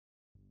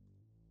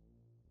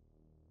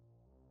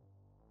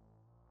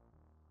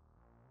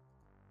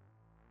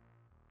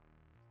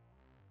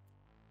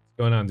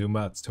Going on,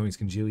 Doombots? Tony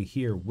Scungili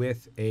here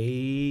with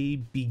a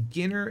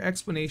beginner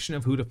explanation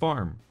of who to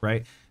farm,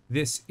 right?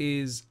 This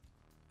is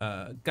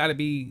got to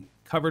be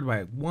covered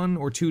by one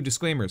or two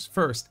disclaimers.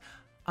 First,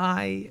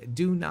 I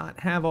do not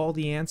have all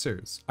the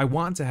answers. I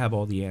want to have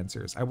all the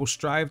answers. I will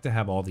strive to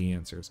have all the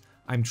answers.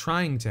 I'm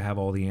trying to have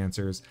all the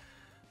answers,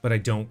 but I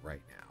don't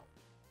right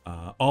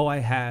now. All I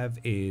have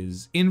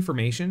is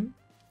information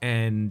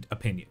and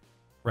opinion,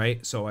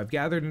 right? So I've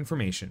gathered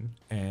information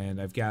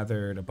and I've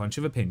gathered a bunch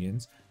of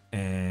opinions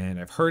and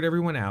I've heard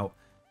everyone out,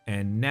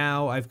 and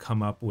now I've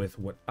come up with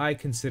what I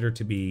consider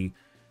to be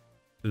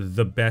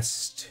the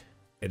best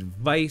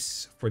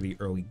advice for the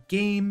early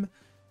game,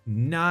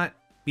 not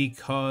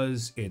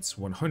because it's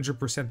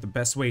 100% the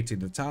best way to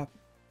the top,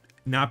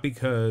 not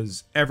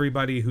because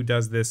everybody who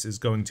does this is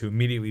going to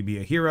immediately be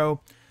a hero,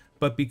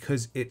 but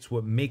because it's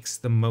what makes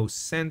the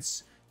most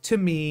sense to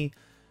me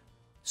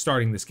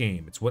starting this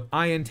game. It's what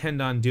I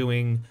intend on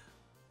doing,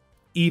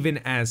 even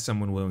as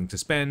someone willing to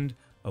spend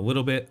a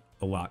little bit,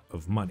 a lot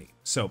of money.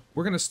 So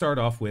we're going to start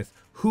off with,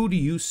 who do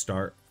you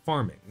start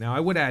farming? Now I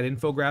would add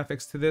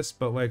infographics to this,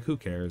 but like, who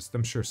cares?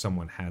 I'm sure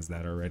someone has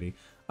that already.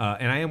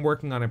 And I am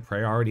working on a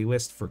priority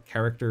list for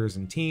characters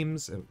and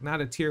teams, not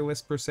a tier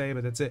list per se,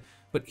 but that's it.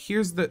 But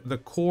here's the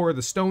core,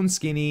 the stone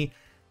skinny,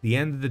 the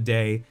end of the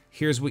day.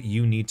 Here's what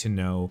you need to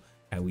know,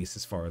 at least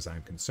as far as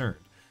I'm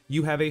concerned.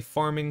 You have a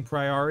farming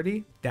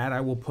priority that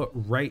I will put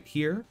right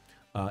here.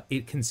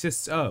 It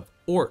consists of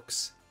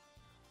orcs,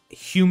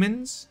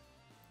 humans,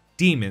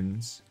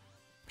 demons,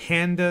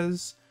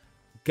 pandas,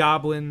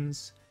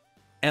 goblins,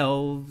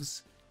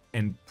 elves,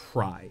 and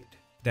pride.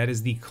 That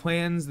is the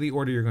clans, the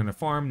order you're going to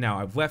farm. Now,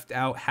 I've left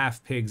out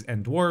half pigs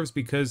and dwarves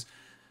because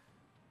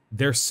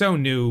they're so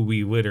new,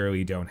 we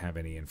literally don't have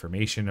any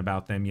information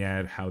about them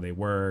yet, how they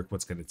work,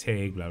 what's going to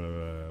take, blah, blah,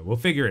 blah. We'll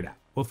figure it out.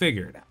 We'll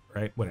figure it out,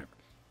 right? Whatever.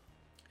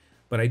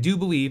 But I do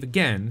believe,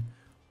 again,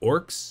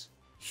 orcs,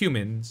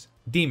 humans,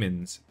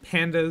 demons,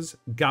 pandas,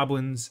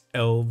 goblins,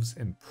 elves,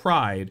 and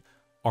pride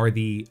are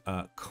the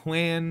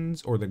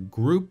clans or the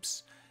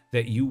groups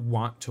that you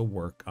want to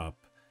work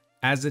up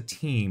as a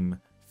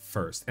team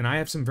first. And I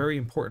have some very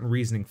important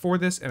reasoning for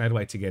this, and I'd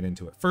like to get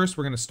into it. First,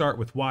 we're going to start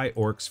with why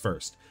orcs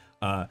first.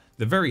 The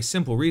very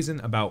simple reason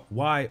about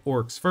why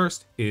orcs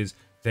first is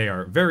they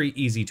are very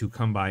easy to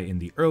come by in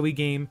the early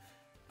game.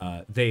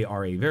 They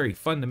are a very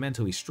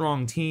fundamentally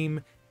strong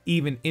team,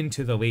 even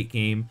into the late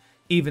game,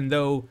 even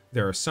though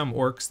there are some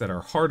orcs that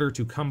are harder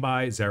to come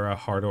by. Zera,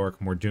 Hard Orc,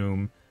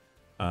 Mordoom,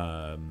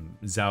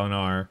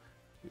 Zalanar,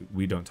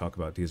 we don't talk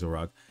about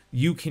Dieselrog.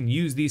 You can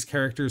use these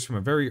characters from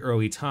a very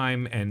early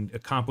time and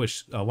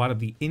accomplish a lot of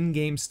the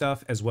in-game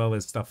stuff, as well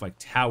as stuff like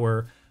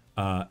Tower,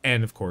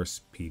 and of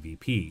course,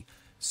 PvP.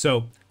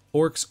 So,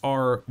 orcs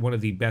are one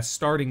of the best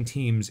starting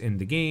teams in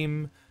the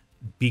game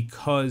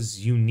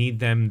because you need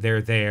them,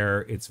 they're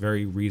there, it's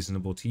very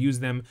reasonable to use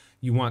them.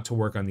 You want to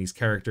work on these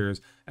characters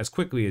as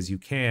quickly as you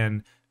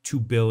can to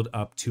build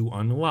up to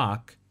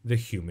unlock the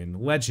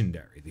human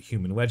legendary. The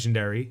human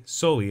legendary,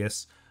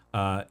 Soleus,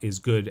 is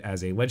good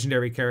as a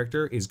legendary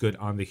character, is good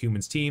on the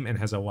humans team, and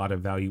has a lot of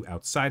value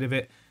outside of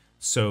it.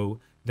 So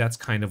that's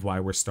kind of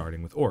why we're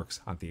starting with orcs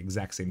at the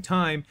exact same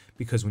time,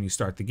 because when you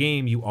start the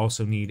game, you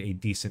also need a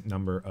decent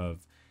number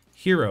of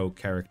hero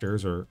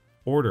characters or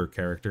order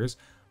characters.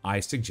 I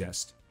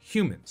suggest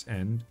humans,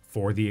 and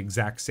for the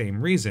exact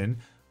same reason,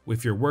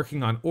 if you're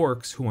working on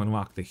orcs who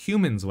unlock the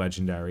humans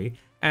legendary,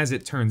 as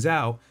it turns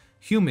out,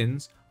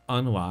 humans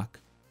unlock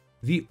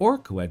the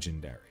orc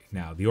legendary.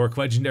 Now, the orc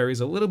legendary is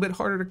a little bit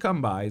harder to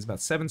come by. It's about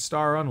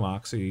 7-star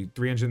unlock, so you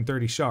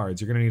 330 shards.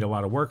 You're going to need a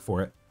lot of work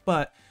for it.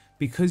 But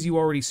because you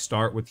already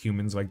start with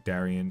humans like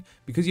Darien,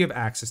 because you have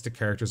access to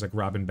characters like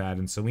Robin, Bad,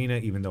 and Selena,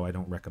 even though I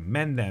don't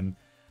recommend them,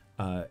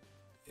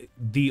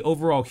 the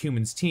overall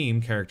humans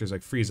team, characters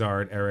like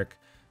Freezard, Eric,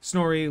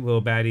 Snorri,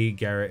 Lil Baddie,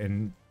 Garrett,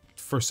 and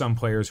for some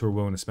players who are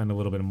willing to spend a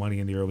little bit of money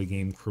in the early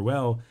game,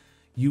 Cruel,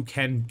 you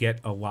can get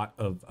a lot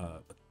of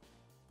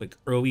like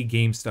early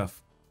game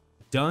stuff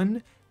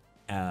done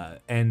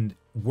and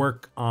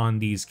work on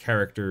these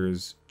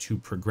characters to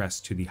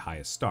progress to the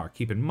highest star.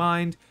 Keep in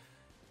mind,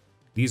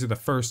 these are the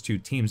first two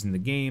teams in the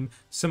game.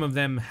 Some of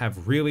them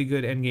have really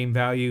good endgame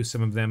value.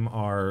 Some of them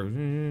are a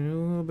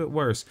little bit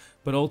worse.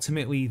 But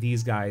ultimately,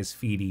 these guys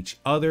feed each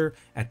other.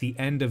 At the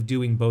end of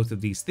doing both of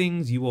these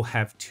things, you will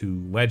have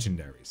 2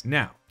 legendaries.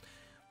 Now,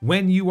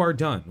 when you are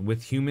done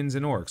with humans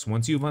and orcs,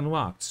 once you've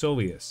unlocked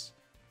Soleus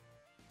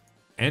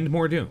and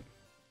Mordoom,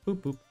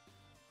 boop, boop,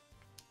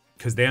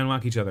 because they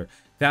unlock each other,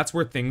 that's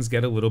where things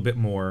get a little bit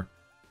more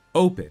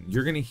open.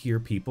 You're going to hear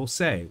people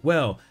say,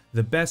 well,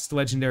 the best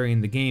legendary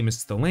in the game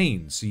is the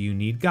lane, so you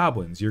need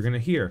goblins. You're going to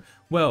hear,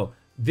 well,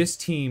 this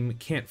team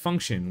can't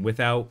function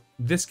without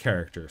this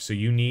character, so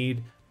you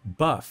need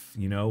buff,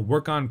 you know,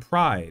 work on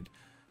pride.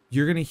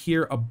 You're going to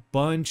hear a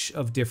bunch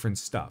of different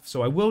stuff.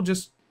 So I will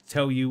just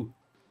tell you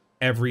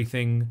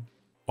everything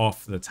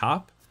off the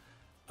top.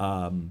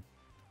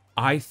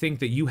 I think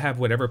that you have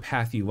whatever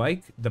path you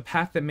like. The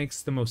path that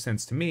makes the most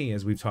sense to me,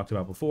 as we've talked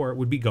about before,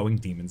 would be going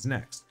demons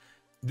next.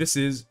 This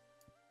is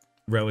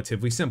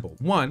relatively simple.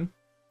 One,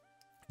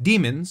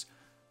 Demons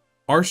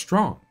are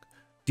strong.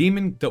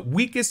 The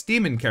weakest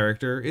demon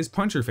character is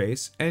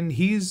Puncherface, and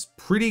he's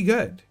pretty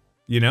good.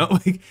 You know,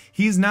 like,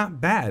 he's not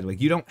bad.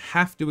 Like, you don't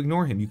have to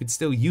ignore him. You could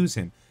still use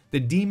him. The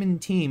demon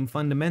team,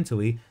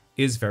 fundamentally,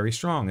 is very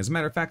strong. As a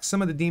matter of fact,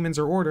 some of the demons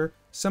are order,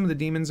 some of the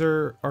demons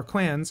are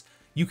clans.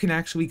 You can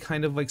actually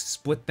kind of, like,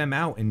 split them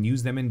out and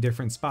use them in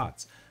different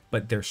spots.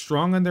 But they're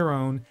strong on their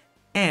own,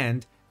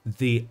 and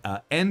the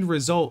end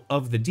result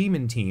of the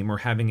demon team, or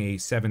having a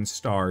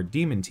 7-star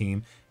demon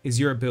team, is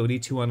your ability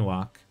to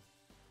unlock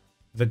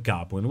the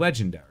Goblin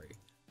Legendary.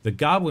 The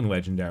Goblin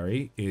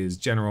Legendary is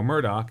General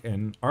Murdoch,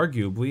 and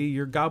arguably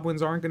your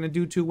goblins aren't going to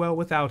do too well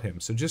without him.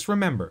 So just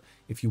remember,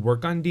 if you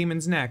work on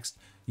demons next,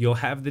 you'll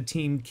have the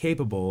team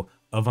capable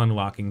of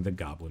unlocking the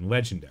Goblin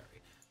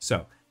Legendary.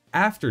 So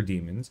after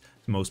demons,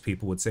 most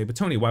people would say, but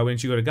Tony, why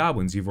wouldn't you go to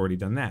goblins? You've already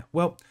done that.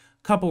 Well,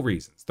 a couple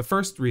reasons. The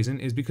first reason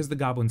is because the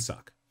goblins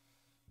suck.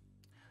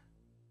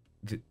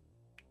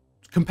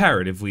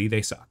 Comparatively,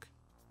 they suck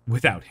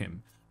without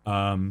him.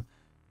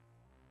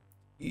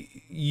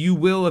 You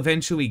will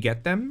eventually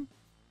get them.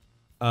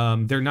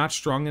 They're not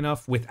strong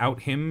enough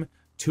without him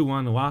to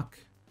unlock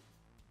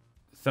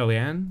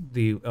Thelian,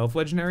 the Elf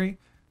Legendary.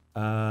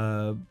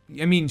 I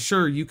mean,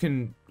 sure, you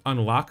can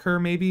unlock her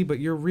maybe, but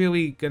you're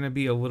really going to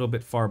be a little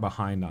bit far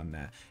behind on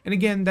that. And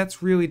again,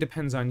 that's really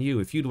depends on you.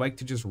 If you'd like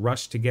to just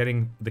rush to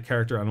getting the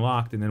character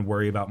unlocked and then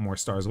worry about more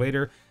stars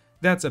later,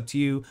 that's up to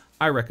you.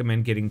 I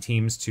recommend getting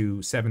teams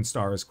to 7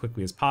 stars as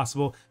quickly as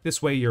possible.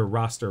 This way your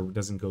roster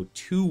doesn't go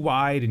too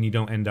wide and you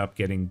don't end up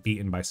getting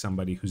beaten by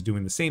somebody who's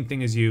doing the same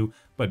thing as you,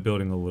 but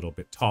building a little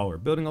bit taller.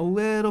 Building a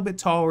little bit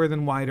taller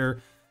than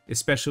wider,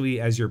 especially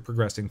as you're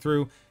progressing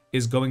through,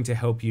 is going to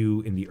help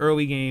you in the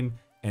early game.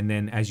 And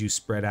then as you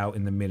spread out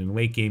in the mid and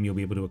late game, you'll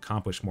be able to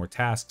accomplish more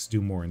tasks,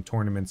 do more in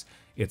tournaments.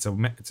 It's a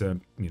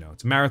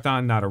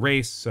marathon, not a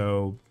race,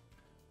 or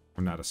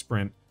not a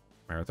sprint.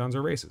 Marathons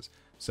are races.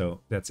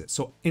 So that's it.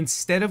 So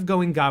instead of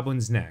going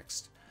goblins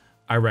next,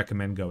 I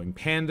recommend going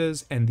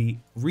pandas, and the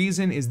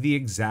reason is the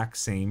exact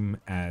same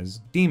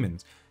as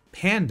demons.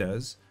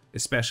 Pandas,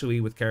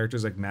 especially with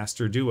characters like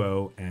Master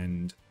Duo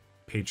and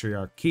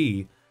Patriarch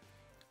Key,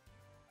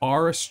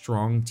 are a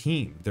strong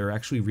team. They're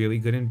actually really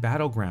good in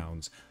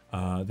battlegrounds.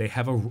 They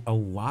have a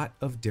lot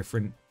of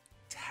different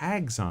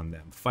tags on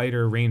them.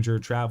 Fighter, Ranger,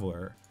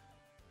 Traveler,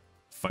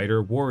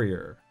 Fighter,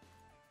 Warrior.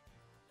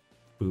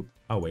 Boop.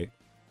 Oh, wait.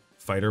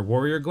 Fighter,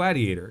 Warrior,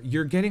 Gladiator.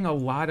 You're getting a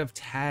lot of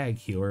tag,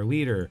 Healer,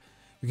 Leader.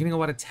 You're getting a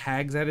lot of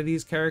tags out of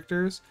these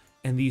characters,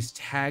 and these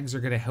tags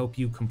are going to help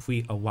you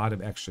complete a lot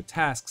of extra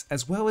tasks,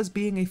 as well as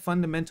being a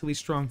fundamentally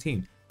strong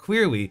team.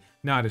 Clearly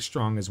not as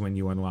strong as when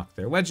you unlock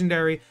their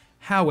legendary.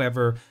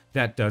 However,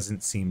 that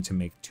doesn't seem to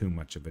make too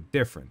much of a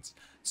difference.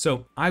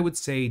 So I would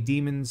say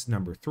demons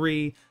number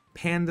 3,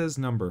 pandas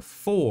number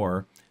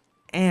 4,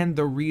 and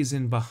the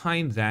reason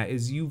behind that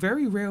is you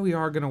very rarely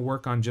are going to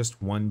work on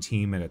just one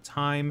team at a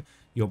time.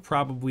 You'll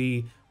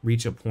probably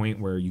reach a point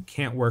where you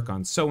can't work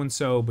on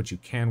so-and-so, but you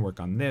can work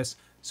on this.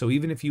 So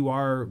even if you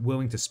are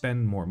willing to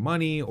spend more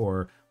money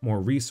or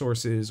more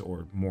resources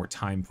or more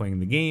time playing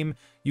the game,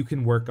 you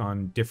can work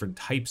on different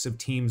types of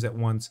teams at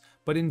once.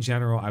 But in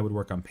general, I would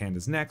work on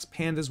pandas next.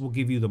 Pandas will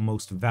give you the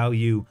most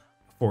value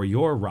for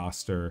your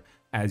roster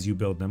as you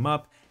build them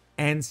up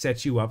and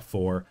set you up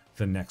for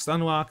the next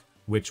unlock,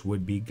 which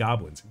would be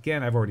goblins.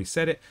 Again, I've already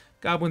said it.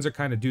 Goblins are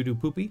kind of doo-doo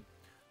poopy.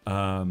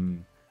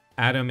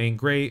 Adam ain't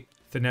great.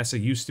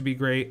 Thanessa used to be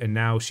great, and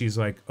now she's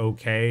like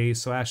okay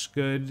 /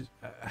 good.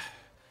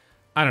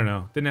 I don't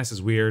know.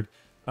 Thanessa's weird.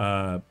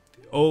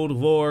 Old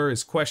lore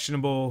is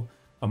questionable.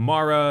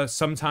 Amara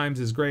sometimes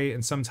is great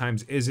and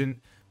sometimes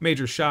isn't.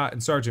 Major Shot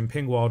and Sergeant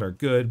Pingwald are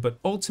good, but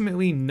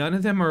ultimately none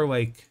of them are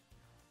like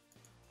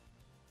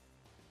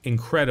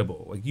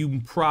incredible. Like,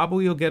 you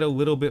probably will get a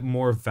little bit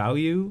more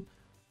value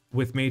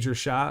with Major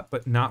Shot,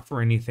 but not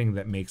for anything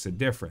that makes a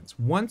difference.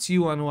 Once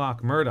you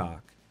unlock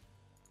Murdoch,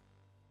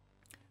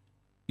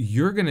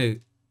 you're gonna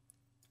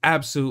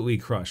absolutely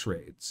crush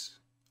raids.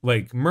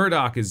 Like,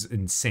 Murdoch is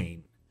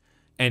insane,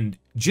 and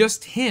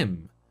just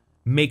him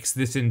makes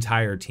this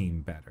entire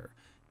team better.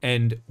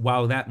 And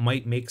while that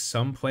might make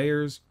some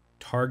players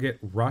target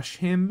rush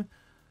him,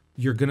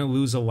 you're gonna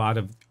lose a lot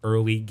of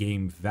early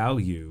game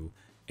value,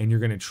 and you're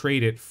gonna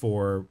trade it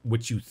for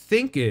what you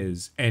think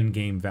is end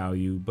game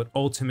value, but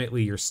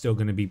ultimately you're still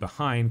gonna be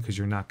behind because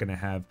you're not gonna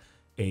have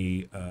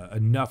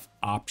enough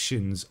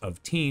options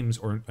of teams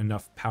or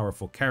enough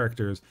powerful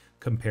characters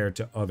compared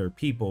to other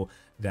people,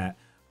 that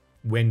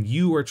when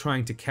you are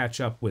trying to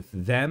catch up with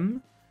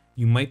them,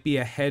 you might be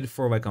ahead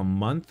for like a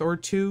month or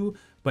two,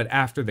 but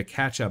after the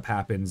catch up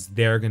happens,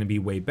 they're going to be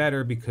way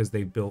better because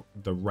they built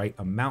the right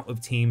amount of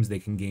teams. They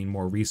can gain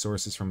more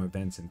resources from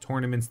events and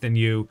tournaments than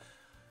you.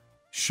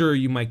 Sure,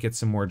 you might get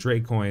some more Dre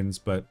coins,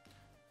 but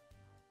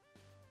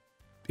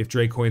if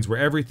Dre coins were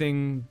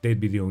everything, they'd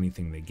be the only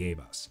thing they gave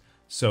us.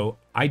 So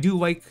I do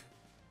like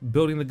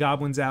building the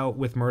goblins out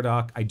with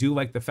Murdoch. I do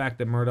like the fact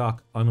that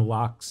Murdoch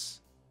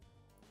unlocks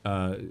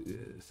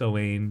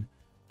Thelain,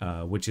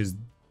 which is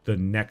the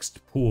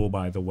next pool,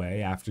 by the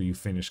way. After you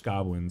finish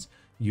goblins,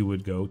 you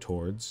would go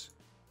towards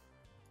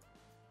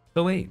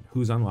the lane,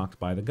 who's unlocked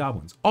by the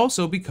goblins.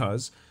 Also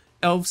because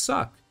elves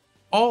suck.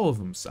 All of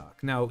them suck.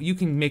 Now, you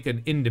can make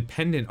an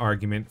independent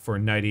argument for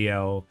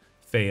Nightiel,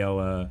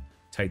 Faela,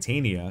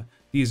 Titania.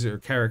 These are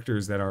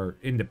characters that are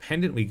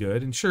independently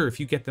good, and sure, if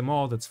you get them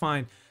all, that's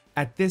fine.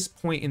 At this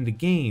point in the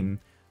game,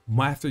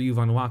 after you've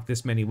unlocked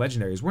this many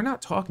legendaries, we're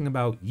not talking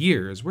about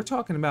years. We're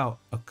talking about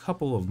a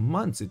couple of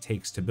months it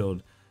takes to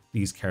build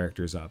these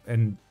characters up.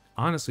 And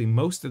honestly,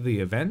 most of the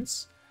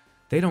events,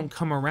 they don't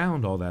come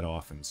around all that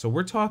often. So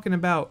we're talking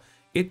about,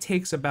 it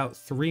takes about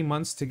 3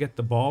 months to get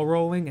the ball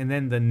rolling, and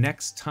then the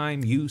next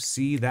time you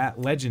see that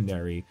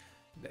legendary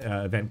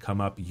event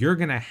come up, you're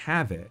gonna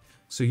have it.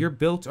 So you're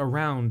built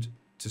around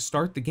to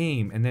start the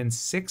game, and then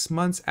 6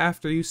 months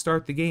after you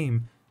start the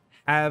game,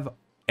 have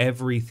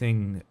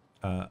everything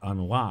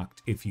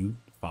unlocked if you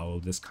follow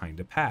this kind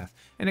of path.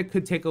 And it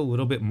could take a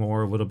little bit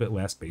more, a little bit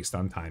less based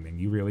on timing.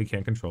 You really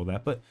can't control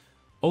that, but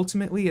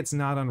ultimately it's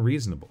not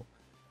unreasonable.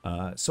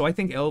 So I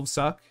think elves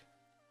suck,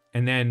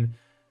 and then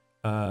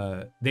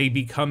they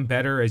become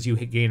better as you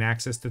gain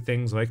access to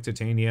things like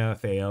Titania,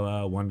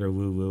 Faela, Wonder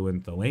Lulu,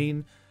 and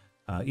Thelaine.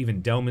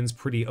 Even Delman's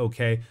pretty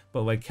okay,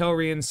 but like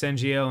Kelrian,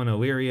 Sengiel, and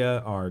Illyria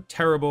are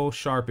terrible.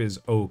 Sharp is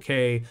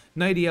okay.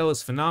 Nightiel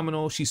is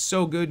phenomenal. She's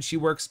so good, she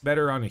works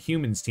better on a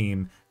human's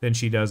team than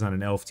she does on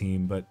an elf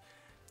team, but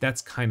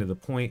that's kind of the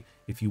point.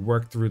 If you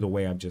work through the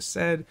way I've just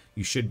said,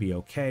 you should be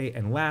okay.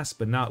 And last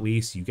but not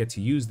least, you get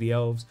to use the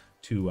elves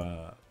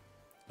to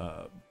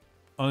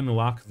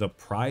unlock the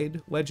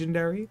Pride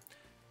legendary.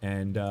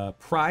 And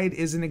Pride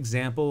is an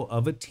example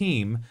of a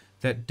team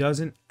that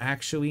doesn't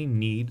actually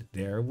need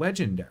their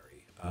legendary.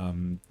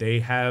 They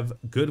have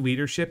good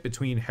leadership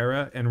between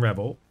Hera and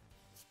Rebel.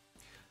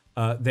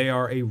 They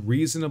are a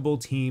reasonable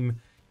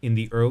team in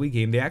the early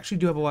game. They actually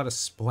do have a lot of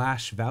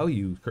splash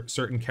value.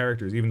 Certain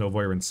characters, even though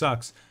Voiron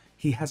sucks,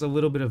 he has a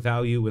little bit of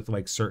value with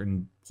like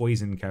certain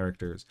poison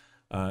characters.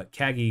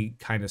 Kagi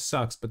kind of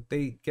sucks, but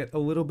they get a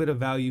little bit of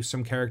value.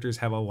 Some characters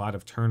have a lot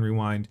of turn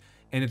rewind,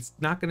 and it's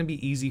not going to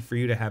be easy for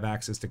you to have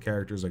access to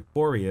characters like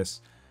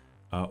Boreas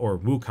or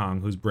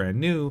Wukong, who's brand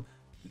new,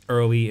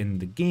 early in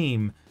the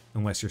game,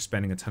 unless you're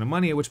spending a ton of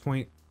money, at which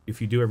point, if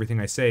you do everything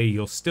I say,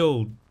 you'll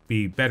still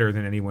be better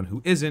than anyone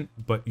who isn't,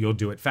 but you'll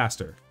do it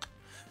faster.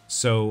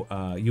 So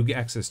you'll get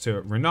access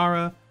to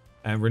Renara,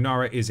 and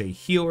Renara is a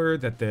healer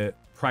that the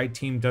Pride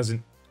team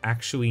doesn't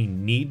actually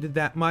need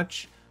that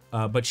much,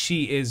 but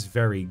she is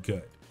very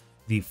good.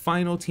 The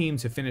final team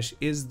to finish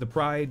is the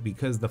Pride,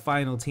 because the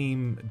final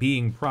team,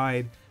 being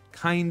Pride,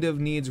 kind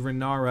of needs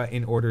Renara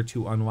in order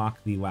to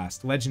unlock the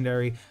last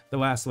legendary. The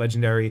last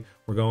legendary,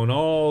 we're going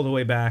all the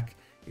way back,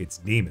 it's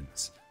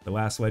Demons. The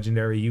last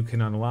legendary you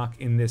can unlock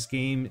in this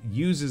game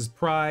uses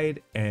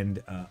Pride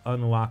and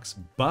unlocks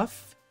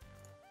Buff.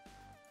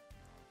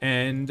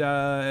 And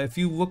if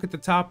you look at the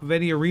top of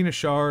any arena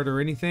shard or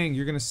anything,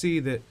 you're going to see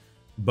that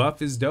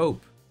Buff is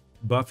dope.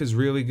 Buff is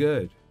really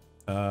good.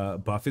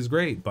 Buff is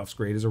great. Buff's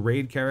great as a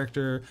raid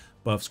character.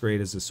 Buff's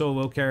great as a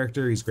solo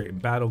character. He's great in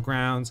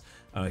battlegrounds.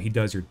 He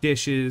does your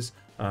dishes.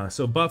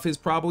 So Buff is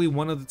probably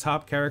one of the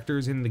top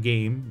characters in the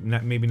game.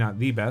 Maybe not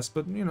the best,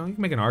 but you know, you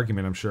can make an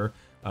argument, I'm sure.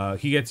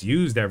 He gets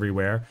used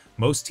everywhere.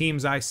 Most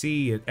teams I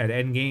see at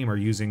endgame are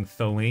using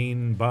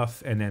Thelaine,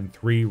 Buff, and then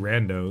 3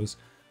 randos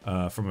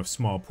from a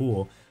small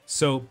pool.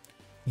 So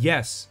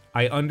yes,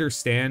 I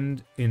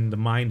understand in the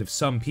mind of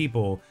some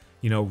people,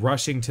 you know,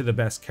 rushing to the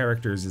best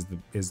characters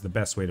is the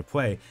best way to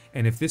play.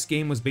 And if this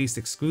game was based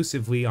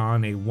exclusively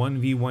on a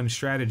 1v1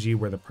 strategy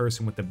where the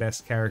person with the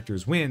best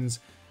characters wins,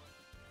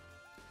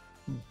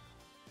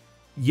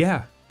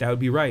 yeah, that would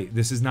be right.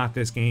 This is not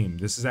this game.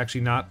 This is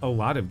actually not a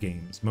lot of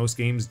games. Most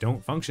games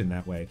don't function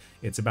that way.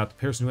 It's about the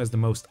person who has the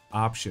most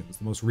options,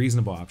 the most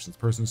reasonable options,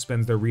 the person who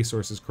spends their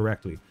resources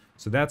correctly.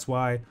 So that's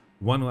why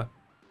one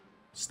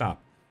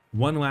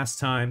last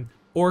time,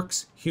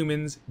 orcs,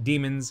 humans,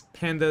 demons,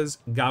 pandas,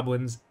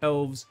 goblins,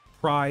 elves,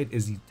 Pride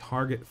is the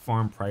target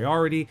farm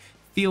priority.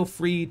 Feel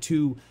free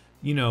to,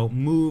 you know,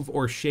 move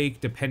or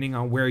shake depending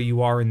on where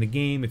you are in the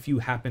game. If you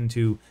happen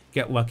to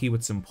get lucky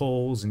with some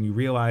pulls and you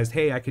realized,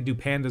 hey, I could do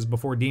pandas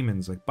before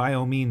demons, like by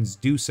all means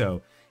do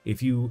so.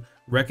 If you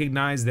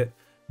recognize that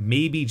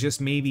maybe,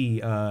 just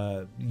maybe,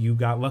 you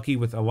got lucky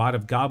with a lot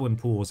of goblin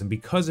pools and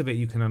because of it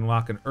you can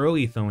unlock an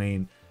early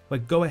Thelaine,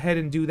 like go ahead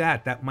and do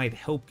that. That might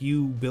help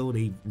you build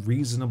a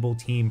reasonable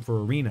team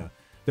for Arena.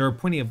 There are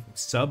plenty of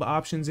sub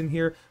options in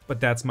here,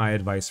 but that's my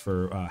advice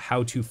for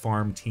how to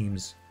farm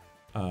teams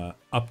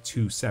up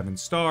to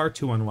 7-star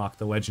to unlock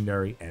the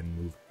legendary and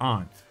move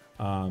on.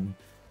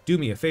 Do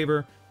me a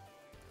favor,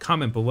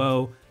 comment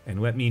below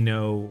and let me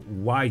know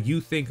why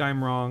you think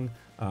I'm wrong.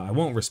 I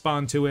won't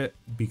respond to it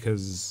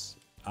because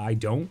I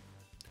don't.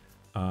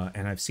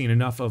 And I've seen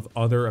enough of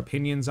other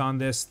opinions on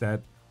this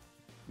that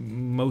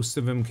most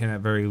of them can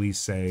at very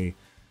least say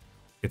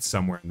it's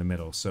somewhere in the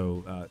middle.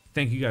 So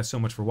thank you guys so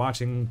much for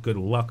watching. Good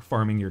luck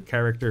farming your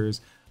characters.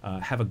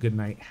 Have a good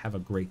night, have a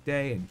great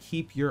day, and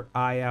keep your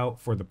eye out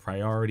for the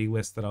priority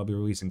list that I'll be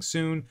releasing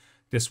soon.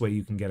 This way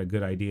you can get a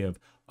good idea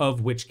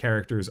of which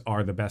characters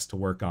are the best to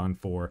work on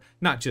for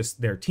not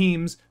just their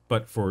teams,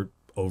 but for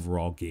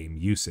overall game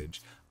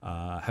usage.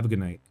 Have a good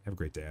night. Have a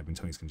great day. I've been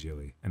Tony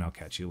Scungili, and I'll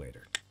catch you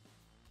later.